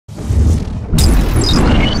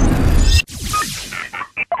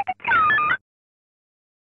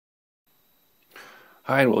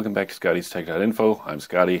Hi, and welcome back to ScottiesTech.Info. I'm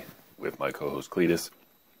Scotty with my co-host Cletus.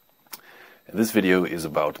 And this video is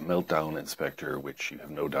about Meltdown and Spectre, which you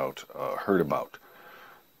have no doubt heard about.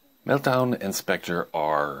 Meltdown and Spectre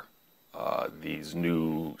are these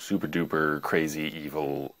new super duper crazy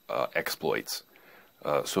evil exploits.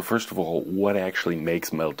 So first of all, what actually makes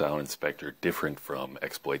Meltdown and Spectre different from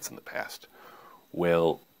exploits in the past?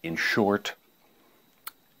 Well, in short,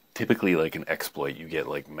 typically like an exploit, you get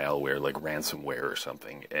like malware, like ransomware or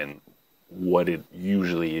something, and what it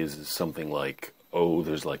usually is something like, oh,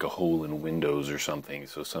 there's like a hole in Windows or something,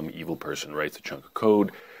 so some evil person writes a chunk of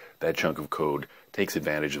code, that chunk of code takes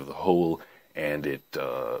advantage of the hole, and it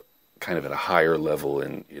kind of at a higher level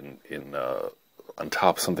on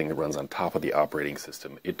top, something that runs on top of the operating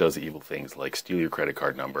system, it does evil things like steal your credit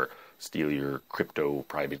card number, steal your crypto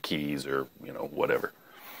private keys, or, you know, whatever.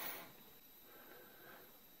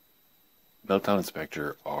 Meltdown and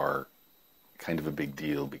Spectre are kind of a big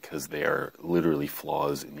deal because they are literally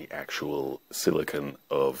flaws in the actual silicon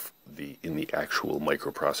in the actual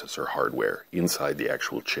microprocessor hardware inside the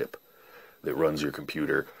actual chip that runs your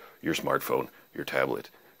computer, your smartphone, your tablet,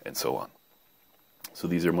 and so on. So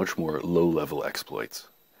these are much more low-level exploits.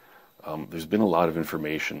 There's been a lot of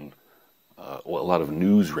information, well, a lot of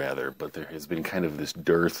news rather, but there has been kind of this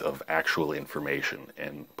dearth of actual information,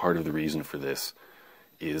 and part of the reason for this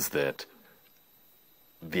is that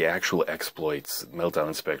the actual exploits, Meltdown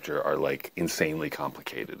and Spectre, are like insanely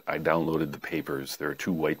complicated. I downloaded the papers. There are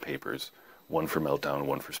two white papers, one for Meltdown and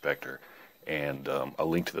one for Spectre, and I'll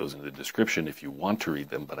link to those in the description if you want to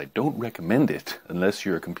read them, but I don't recommend it unless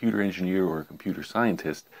you're a computer engineer or a computer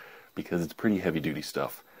scientist, because it's pretty heavy-duty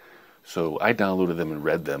stuff. So I downloaded them and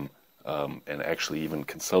read them, and actually even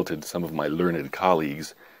consulted some of my learned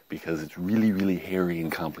colleagues, because it's really, really hairy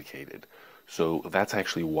and complicated. So that's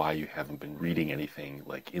actually why you haven't been reading anything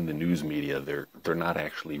like in the news media. They're not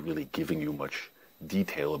actually really giving you much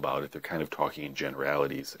detail about it. They're kind of talking in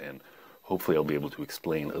generalities, and hopefully I'll be able to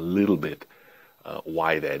explain a little bit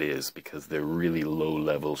why that is, because they're really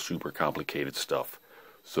low-level, super complicated stuff.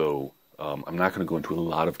 So I'm not going to go into a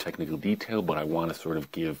lot of technical detail, but I want to sort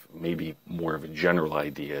of give maybe more of a general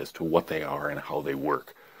idea as to what they are and how they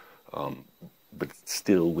work, but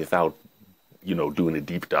still without, you know, doing a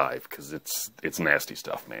deep dive, because it's nasty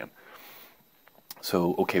stuff, man.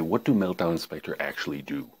 So, okay, what do Meltdown and Spectre actually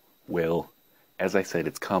do? Well, as I said,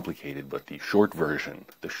 it's complicated, but the short version,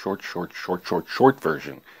 the short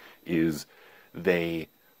version is they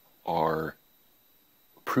are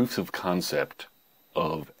proofs of concept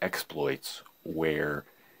of exploits where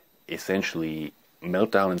essentially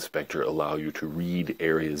Meltdown and Spectre allow you to read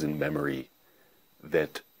areas in memory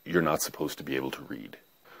that you're not supposed to be able to read.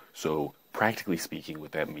 So, practically speaking,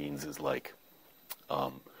 what that means is like,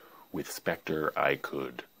 with Spectre, I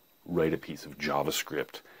could write a piece of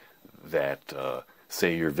JavaScript that,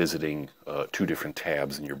 say you're visiting two different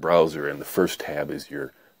tabs in your browser, and the first tab is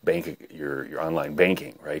your online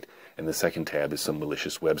banking, right? And the second tab is some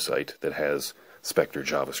malicious website that has Spectre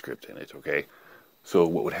JavaScript in it, okay? So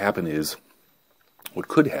what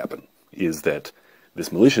could happen is that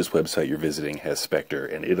this malicious website you're visiting has Spectre,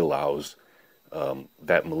 and it allows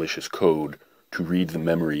that malicious code to read the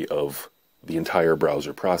memory of the entire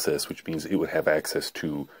browser process, which means it would have access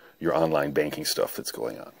to your online banking stuff that's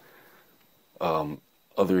going on.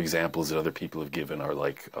 Other examples that other people have given are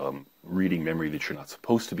like reading memory that you're not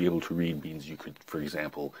supposed to be able to read means you could, for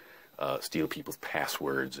example, steal people's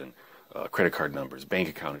passwords and credit card numbers, bank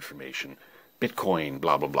account information, Bitcoin,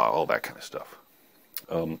 blah, blah, blah, all that kind of stuff.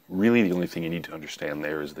 Really, the only thing you need to understand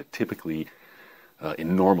there is that typically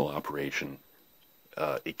in normal operation,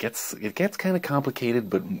 it gets kind of complicated,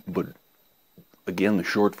 but again, the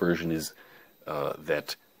short version is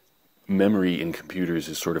that memory in computers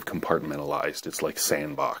is sort of compartmentalized. It's like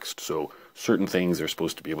sandboxed. So certain things are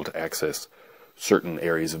supposed to be able to access certain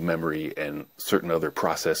areas of memory, and certain other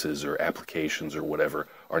processes or applications or whatever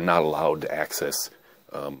are not allowed to access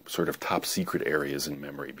sort of top secret areas in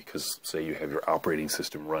memory, because say you have your operating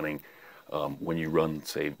system running. When you run,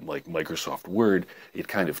 say, like Microsoft Word, it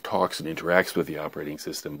kind of talks and interacts with the operating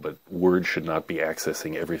system, but Word should not be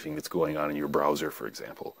accessing everything that's going on in your browser, for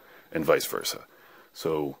example, and vice versa.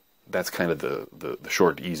 So that's kind of the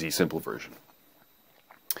short, easy, simple version.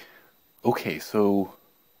 Okay, so,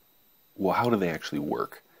 well, how do they actually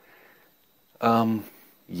work?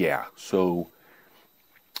 Yeah, so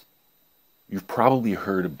you've probably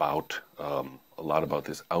heard about a lot about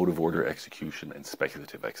this out-of-order execution and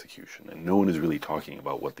speculative execution, and no one is really talking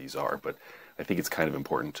about what these are, but I think it's kind of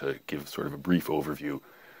important to give sort of a brief overview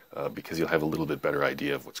because you'll have a little bit better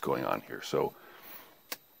idea of what's going on here. So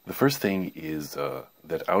The first thing is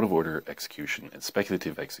that out-of-order execution and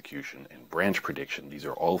speculative execution and branch prediction, these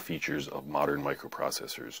are all features of modern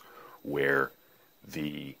microprocessors where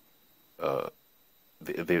they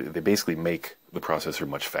basically make the processor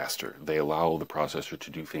much faster. They allow the processor to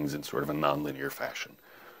do things in sort of a nonlinear fashion.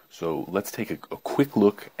 So let's take a quick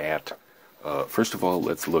look at, first of all,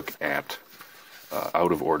 let's look at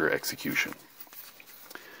out-of-order execution.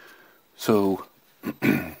 So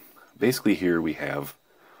basically here we have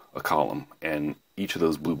a column, and each of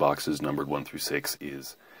those blue boxes numbered 1 through 6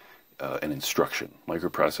 is an instruction.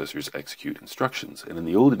 Microprocessors execute instructions, and in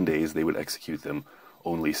the olden days they would execute them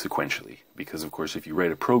only sequentially, because of course if you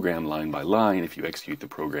write a program line by line, if you execute the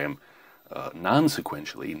program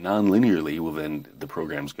non-sequentially, non-linearly, well then the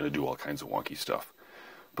program's going to do all kinds of wonky stuff.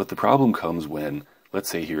 But the problem comes when, let's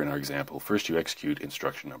say here in our example, first you execute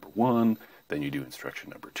instruction number 1, then you do instruction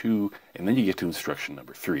number 2, and then you get to instruction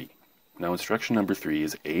number 3. Now instruction number 3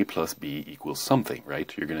 is a plus b equals something,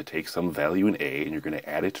 right? You're going to take some value in a and you're going to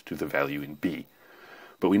add it to the value in b.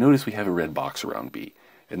 But we notice we have a red box around b,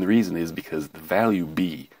 and the reason is because the value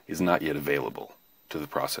b is not yet available to the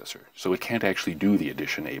processor, so it can't actually do the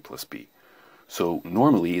addition a plus b. So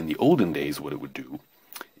normally in the olden days what it would do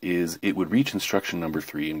is it would reach instruction number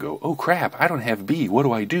 3 and go, oh crap, I don't have b, what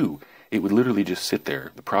do I do? It would literally just sit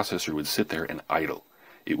there, the processor would sit there and idle.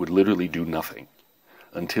 It would literally do nothing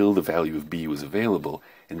until the value of b was available,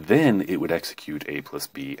 and then it would execute a plus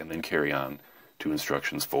b and then carry on to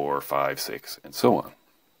instructions 4, 5, 6, and so on.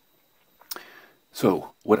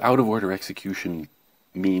 So what out-of-order execution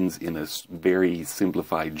means in a very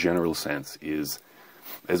simplified general sense is,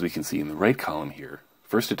 as we can see in the right column here,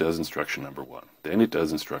 first it does instruction number 1, then it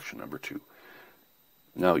does instruction number 2.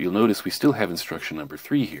 Now you'll notice we still have instruction number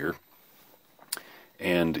 3 here,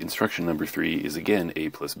 and instruction number 3 is again a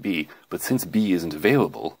plus b, but since b isn't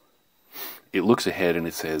available, it looks ahead and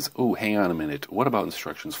it says, oh, hang on a minute, what about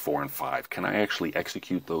instructions 4 and 5? Can I actually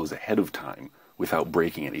execute those ahead of time without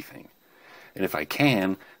breaking anything? And if I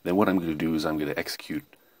can, then what I'm going to do is I'm going to execute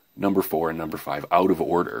number 4 and number 5 out of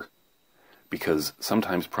order, because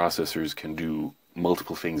sometimes processors can do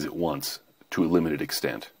multiple things at once to a limited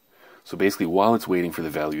extent. So basically, while it's waiting for the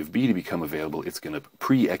value of b to become available, it's going to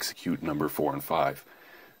pre-execute number 4 and 5.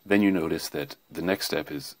 Then you notice that the next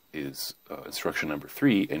step is instruction number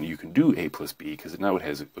 3, and you can do a plus b because now it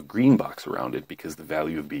has a green box around it because the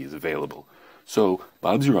value of b is available. So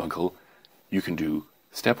Bob's your uncle. You can do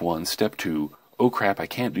step 1, step 2. Oh crap, I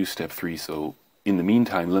can't do step 3, so in the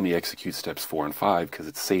meantime, let me execute steps 4 and 5 because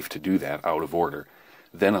it's safe to do that out of order.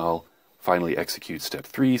 Then I'll finally execute step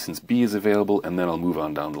 3 since b is available, and then I'll move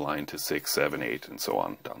on down the line to 6, 7, 8, and so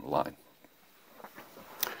on down the line.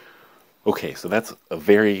 Okay, so that's a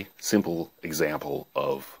very simple example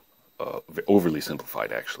of, overly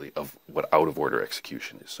simplified actually, of what out-of-order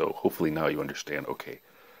execution is. So hopefully now you understand, okay,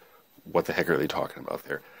 what the heck are they talking about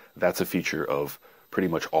there? That's a feature of pretty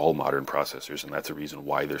much all modern processors, and that's a reason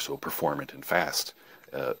why they're so performant and fast,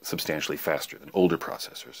 substantially faster than older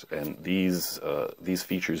processors. And these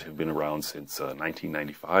features have been around since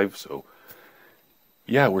 1995, so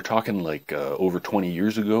yeah, we're talking like over 20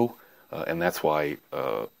 years ago, and that's why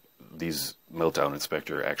these Meltdown and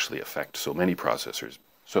Spectre actually affect so many processors.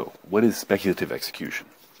 So what is speculative execution?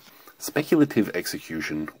 Speculative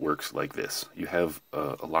execution works like this. You have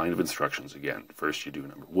a line of instructions again. First you do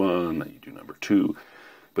number 1, then you do number 2,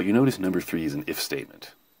 but you notice number 3 is an if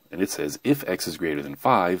statement. And it says, if x is greater than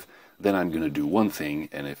 5, then I'm going to do one thing,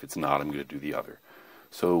 and if it's not, I'm going to do the other.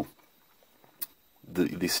 So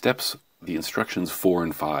the steps, the instructions 4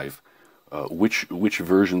 and 5, which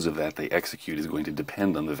versions of that they execute is going to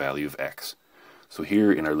depend on the value of x. So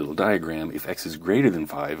here in our little diagram, if x is greater than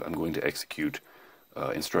 5, I'm going to execute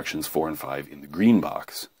instructions 4 and 5 in the green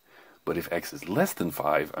box. But if x is less than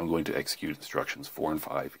 5, I'm going to execute instructions 4 and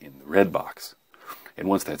 5 in the red box. And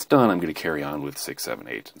once that's done, I'm going to carry on with 6, 7,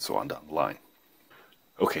 8, and so on down the line.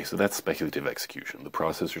 Okay, so that's speculative execution. The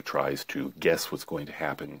processor tries to guess what's going to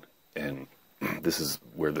happen, and this is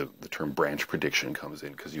where the term branch prediction comes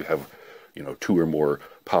in, because you have, you know, 2 or more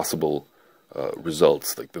possible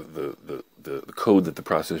results. Like the code that the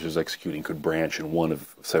processor is executing could branch in one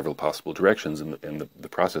of several possible directions, and the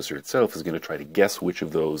processor itself is going to try to guess which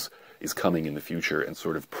of those is coming in the future and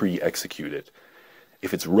sort of pre-execute it.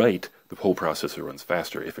 If it's right, the whole processor runs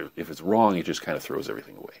faster. If it's wrong, it just kind of throws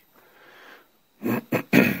everything away.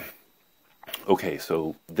 Okay,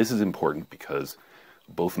 so this is important because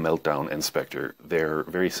both Meltdown and Spectre, they're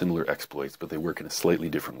very similar exploits, but they work in a slightly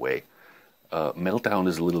different way. Meltdown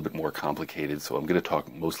is a little bit more complicated, so I'm going to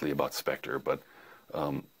talk mostly about Spectre, but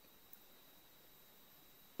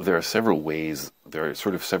there are several ways, there are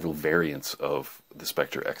sort of several variants of the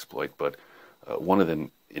Spectre exploit, but one of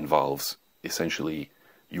them involves essentially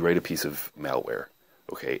you write a piece of malware,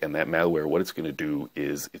 okay, and that malware, what it's going to do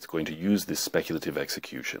is it's going to use this speculative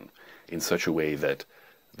execution in such a way that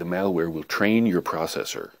the malware will train your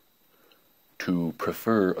processor to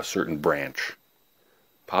prefer a certain branch,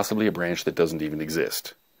 possibly a branch that doesn't even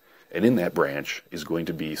exist. And in that branch is going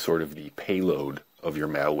to be sort of the payload of your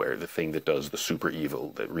malware, the thing that does the super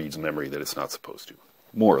evil, that reads memory that it's not supposed to,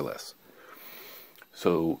 more or less.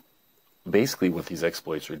 So basically what these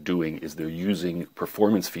exploits are doing is they're using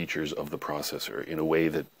performance features of the processor in a way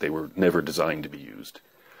that they were never designed to be used,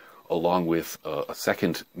 along with a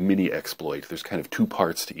second mini exploit. There's kind of two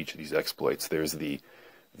parts to each of these exploits. There's the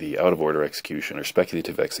out-of-order execution or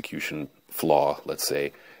speculative execution flaw, let's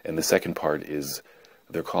say, and the second part is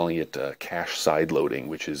they're calling it cache sideloading,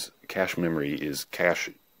 which is cache memory is cache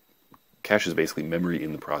is basically memory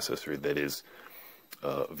in the processor that is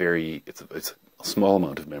it's a small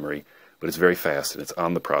amount of memory, but it's very fast and it's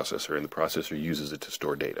on the processor, and the processor uses it to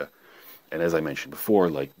store data. And as I mentioned before,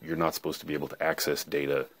 like, you're not supposed to be able to access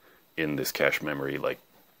data in this cache memory, like,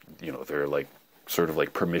 you know, they're like sort of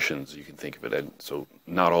like permissions, you can think of it. And so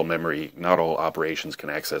not all operations can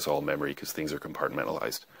access all memory because things are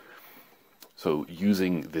compartmentalized. So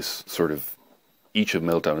using this sort of, each of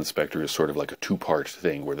Meltdown and Spectre is sort of like a two-part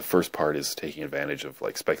thing, where the first part is taking advantage of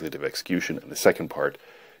like speculative execution, and the second part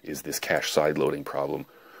is this cache sideloading problem,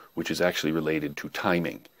 which is actually related to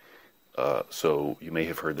timing. So you may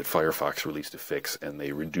have heard that Firefox released a fix and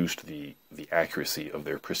they reduced the accuracy of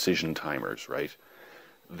their precision timers, right?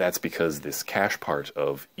 That's because this cache part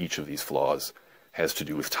of each of these flaws has to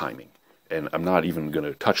do with timing. And I'm not even going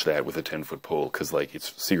to touch that with a 10-foot pole because, like,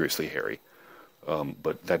 it's seriously hairy.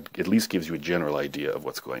 But that at least gives you a general idea of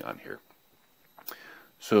what's going on here.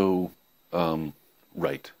 So,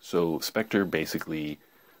 right. So Spectre basically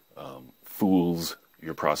fools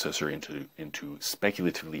your processor into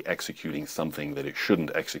speculatively executing something that it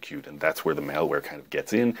shouldn't execute, and that's where the malware kind of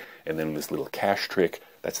gets in. And then this little cache trick,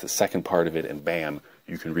 that's the second part of it, and bam,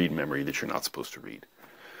 you can read memory that you're not supposed to read.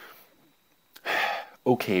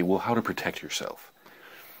 Okay, well, how to protect yourself?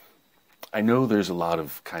 I know there's a lot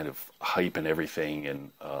of kind of hype and everything, and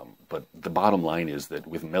but the bottom line is that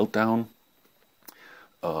with Meltdown,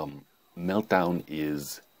 Meltdown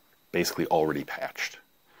is basically already patched.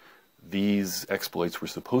 These exploits were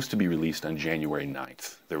supposed to be released on January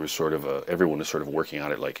 9th. There was sort of everyone was sort of working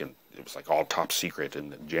on it like it was like all top secret,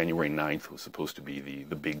 and January 9th was supposed to be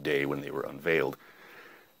the big day when they were unveiled.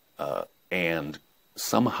 And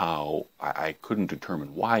somehow, I couldn't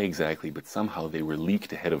determine why exactly, but somehow they were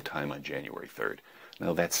leaked ahead of time on January 3rd.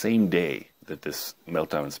 Now, that same day that this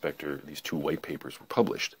Meltdown and Spectre, these two white papers were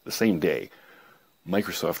published, the same day,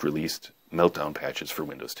 Microsoft released Meltdown patches for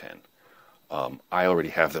Windows 10. I already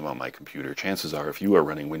have them on my computer. Chances are, if you are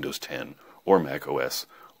running Windows 10 or Mac OS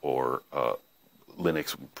or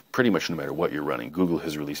Linux, pretty much no matter what you're running, Google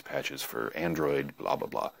has released patches for Android, blah, blah,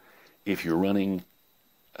 blah. If you're running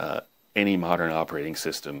any modern operating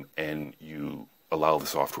system and you allow the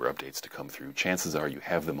software updates to come through, chances are you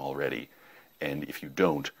have them already. And if you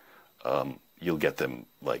don't, you'll get them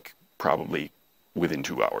like probably within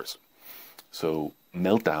 2 hours. So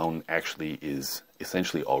Meltdown actually is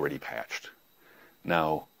essentially already patched.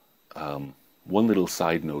 Now, one little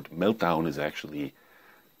side note, Meltdown is actually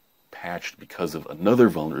patched because of another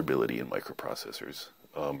vulnerability in microprocessors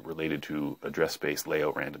related to address space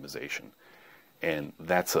layout randomization. And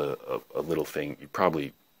that's a little thing,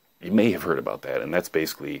 you may have heard about that, and that's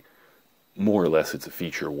basically, more or less, it's a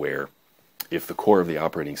feature where if the core of the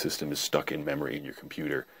operating system is stuck in memory in your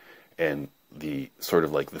computer, and the sort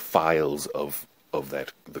of like the files of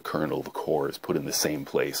that, the kernel, the core, is put in the same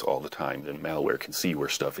place all the time, then malware can see where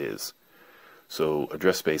stuff is. So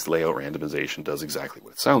address space layout randomization does exactly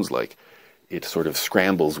what it sounds like. It sort of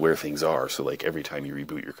scrambles where things are, so like every time you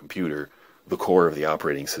reboot your computer, the core of the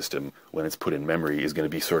operating system, when it's put in memory, is going to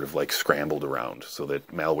be sort of like scrambled around so that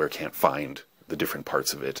malware can't find the different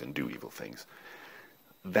parts of it and do evil things.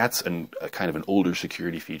 That's a kind of an older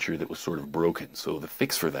security feature that was sort of broken. So the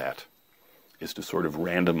fix for that is to sort of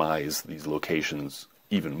randomize these locations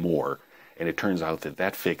even more. And it turns out that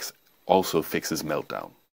that fix also fixes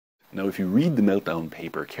Meltdown. Now, if you read the Meltdown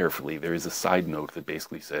paper carefully, there is a side note that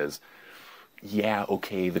basically says, yeah,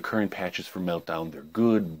 okay, the current patches for Meltdown, they're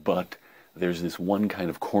good, but there's this one kind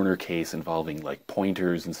of corner case involving like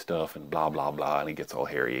pointers and stuff and blah, blah, blah, and it gets all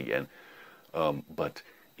hairy again. But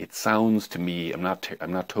it sounds to me, I'm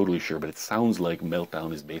not totally sure, but it sounds like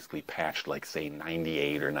Meltdown is basically patched like, say,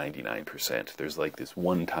 98 or 99%. There's like this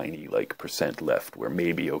one tiny like percent left where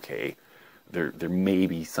maybe, okay, there may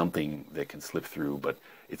be something that can slip through, but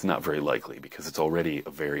it's not very likely because it's already a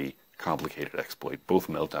very complicated exploit. Both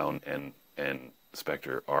Meltdown and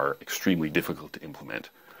Spectre are extremely difficult to implement.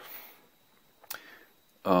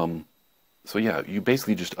 So yeah, you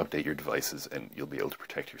basically just update your devices and you'll be able to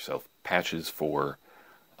protect yourself. Patches for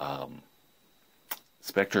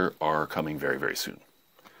Spectre are coming very, very soon.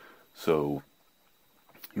 So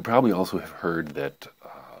you probably also have heard that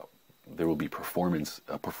there will be a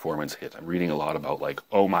performance hit. I'm reading a lot about like,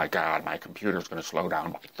 oh my God, my computer's going to slow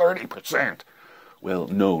down by 30%. Well,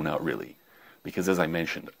 no, not really. Because as I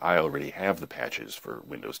mentioned, I already have the patches for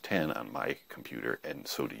Windows 10 on my computer, and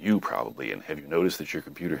so do you probably. And have you noticed that your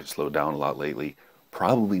computer has slowed down a lot lately?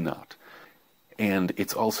 Probably not. And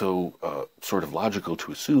it's also sort of logical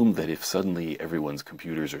to assume that if suddenly everyone's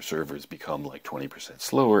computers or servers become like 20%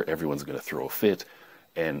 slower, everyone's going to throw a fit.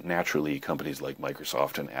 And naturally, companies like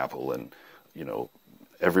Microsoft and Apple and, you know,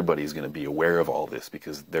 everybody's going to be aware of all this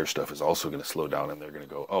because their stuff is also going to slow down and they're going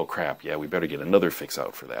to go, oh crap, yeah, we better get another fix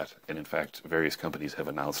out for that. And in fact, various companies have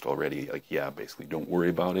announced already, like, yeah, basically don't worry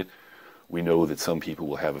about it. We know that some people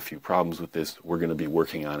will have a few problems with this. We're going to be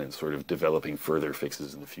working on and sort of developing further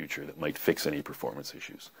fixes in the future that might fix any performance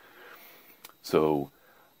issues. So,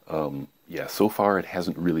 yeah, so far it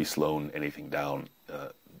hasn't really slowed anything down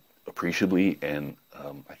appreciably, and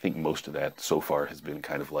I think most of that so far has been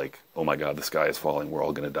kind of like, oh my God, the sky is falling, we're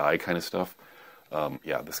all going to die kind of stuff.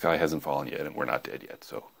 Yeah, the sky hasn't fallen yet, and we're not dead yet,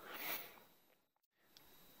 so.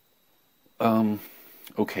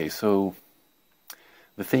 Okay, so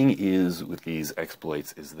the thing is with these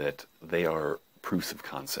exploits is that they are proofs of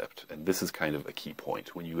concept, and this is kind of a key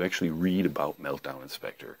point. When you actually read about Meltdown and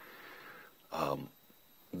Spectre,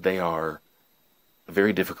 they are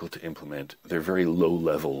very difficult to implement. They're very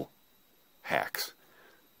low-level hacks.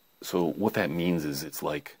 So what that means is it's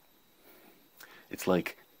like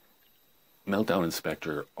Meltdown and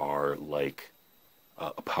Spectre are like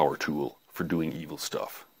a power tool for doing evil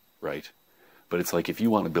stuff, right? But it's like if you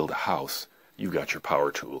want to build a house, you've got your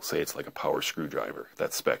power tool. Say it's like a power screwdriver.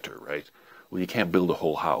 That's Spectre, right? Well, you can't build a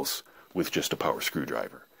whole house with just a power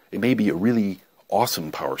screwdriver. It may be a really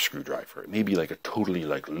awesome power screwdriver. It may be like a totally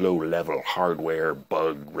like low-level hardware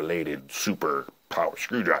bug-related super power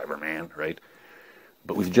screwdriver, man, right?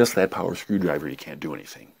 But with just that power screwdriver, you can't do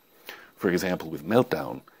anything. For example, with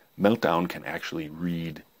Meltdown, Meltdown can actually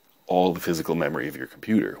read all the physical memory of your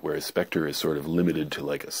computer, whereas Spectre is sort of limited to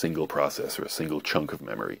like a single process or a single chunk of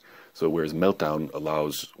memory. So whereas Meltdown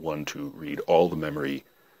allows one to read all the memory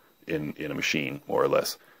in a machine, more or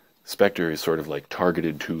less, Spectre is sort of like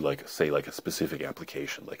targeted to like, say, like a specific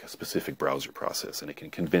application, like a specific browser process, and it can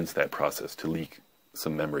convince that process to leak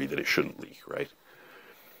some memory that it shouldn't leak, right?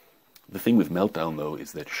 The thing with Meltdown, though,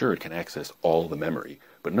 is that sure, it can access all the memory,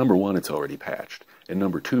 but number one, it's already patched, and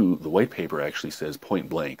number two, the white paper actually says point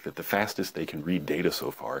blank that the fastest they can read data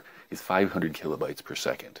so far is 500 kilobytes per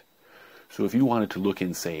second. So if you wanted to look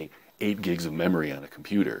in, say, 8 gigs of memory on a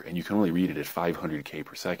computer, and you can only read it at 500k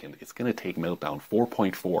per second, it's going to take Meltdown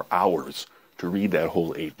 4.4 hours to read that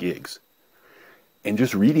whole 8 gigs. And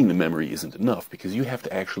just reading the memory isn't enough, because you have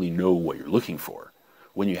to actually know what you're looking for.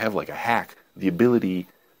 When you have like a hack, the ability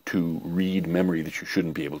to read memory that you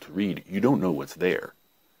shouldn't be able to read, you don't know what's there.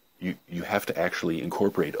 You have to actually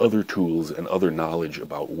incorporate other tools and other knowledge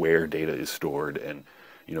about where data is stored, and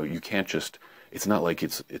you know, you can't just, it's not like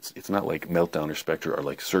it's not like Meltdown or Spectre are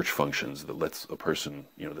like search functions that lets a person,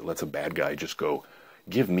 you know, that lets a bad guy just go,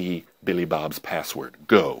 give me Billy Bob's password,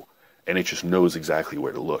 go, and it just knows exactly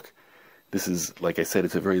where to look. This is, like I said,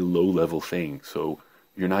 it's a very low-level thing, so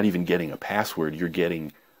you're not even getting a password, you're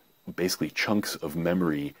getting basically chunks of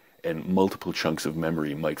memory, and multiple chunks of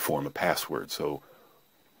memory might form a password. So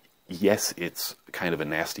yes, it's kind of a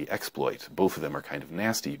nasty exploit. Both of them are kind of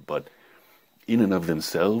nasty, but in and of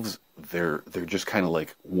themselves, they're just kind of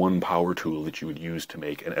like one power tool that you would use to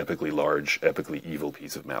make an epically large, epically evil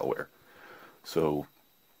piece of malware. So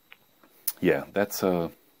yeah, that's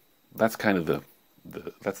kind of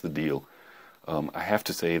that's the deal. I have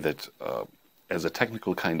to say that as a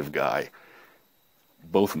technical kind of guy,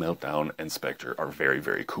 both Meltdown and Spectre are very,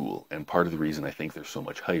 very cool. And part of the reason I think there's so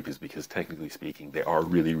much hype is because, technically speaking, they are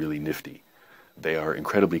really, really nifty. They are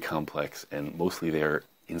incredibly complex, and mostly they're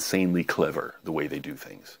insanely clever the way they do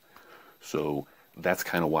things. So that's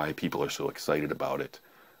kind of why people are so excited about it.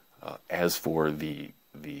 As for the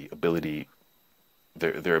ability,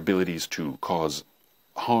 their abilities to cause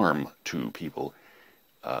harm to people,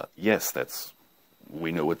 yes,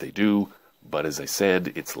 we know what they do, but as I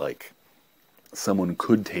said, it's like someone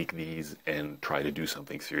could take these and try to do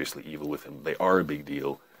something seriously evil with them. They are a big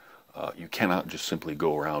deal. You cannot just simply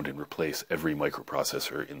go around and replace every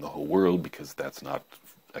microprocessor in the whole world because that's not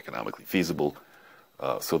economically feasible.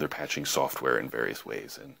 So they're patching software in various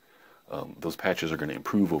ways, and those patches are going to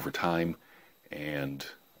improve over time. And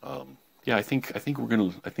yeah, I think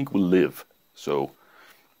we'll live. So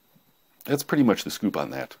that's pretty much the scoop on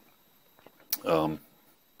that.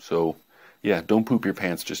 So yeah, don't poop your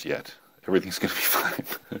pants just yet. Everything's going to be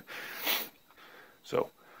fine. So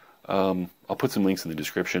I'll put some links in the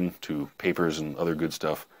description to papers and other good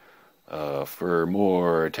stuff. For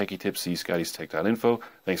more techie tips, see ScottiesTech.Info.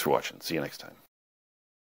 Thanks for watching. See you next time.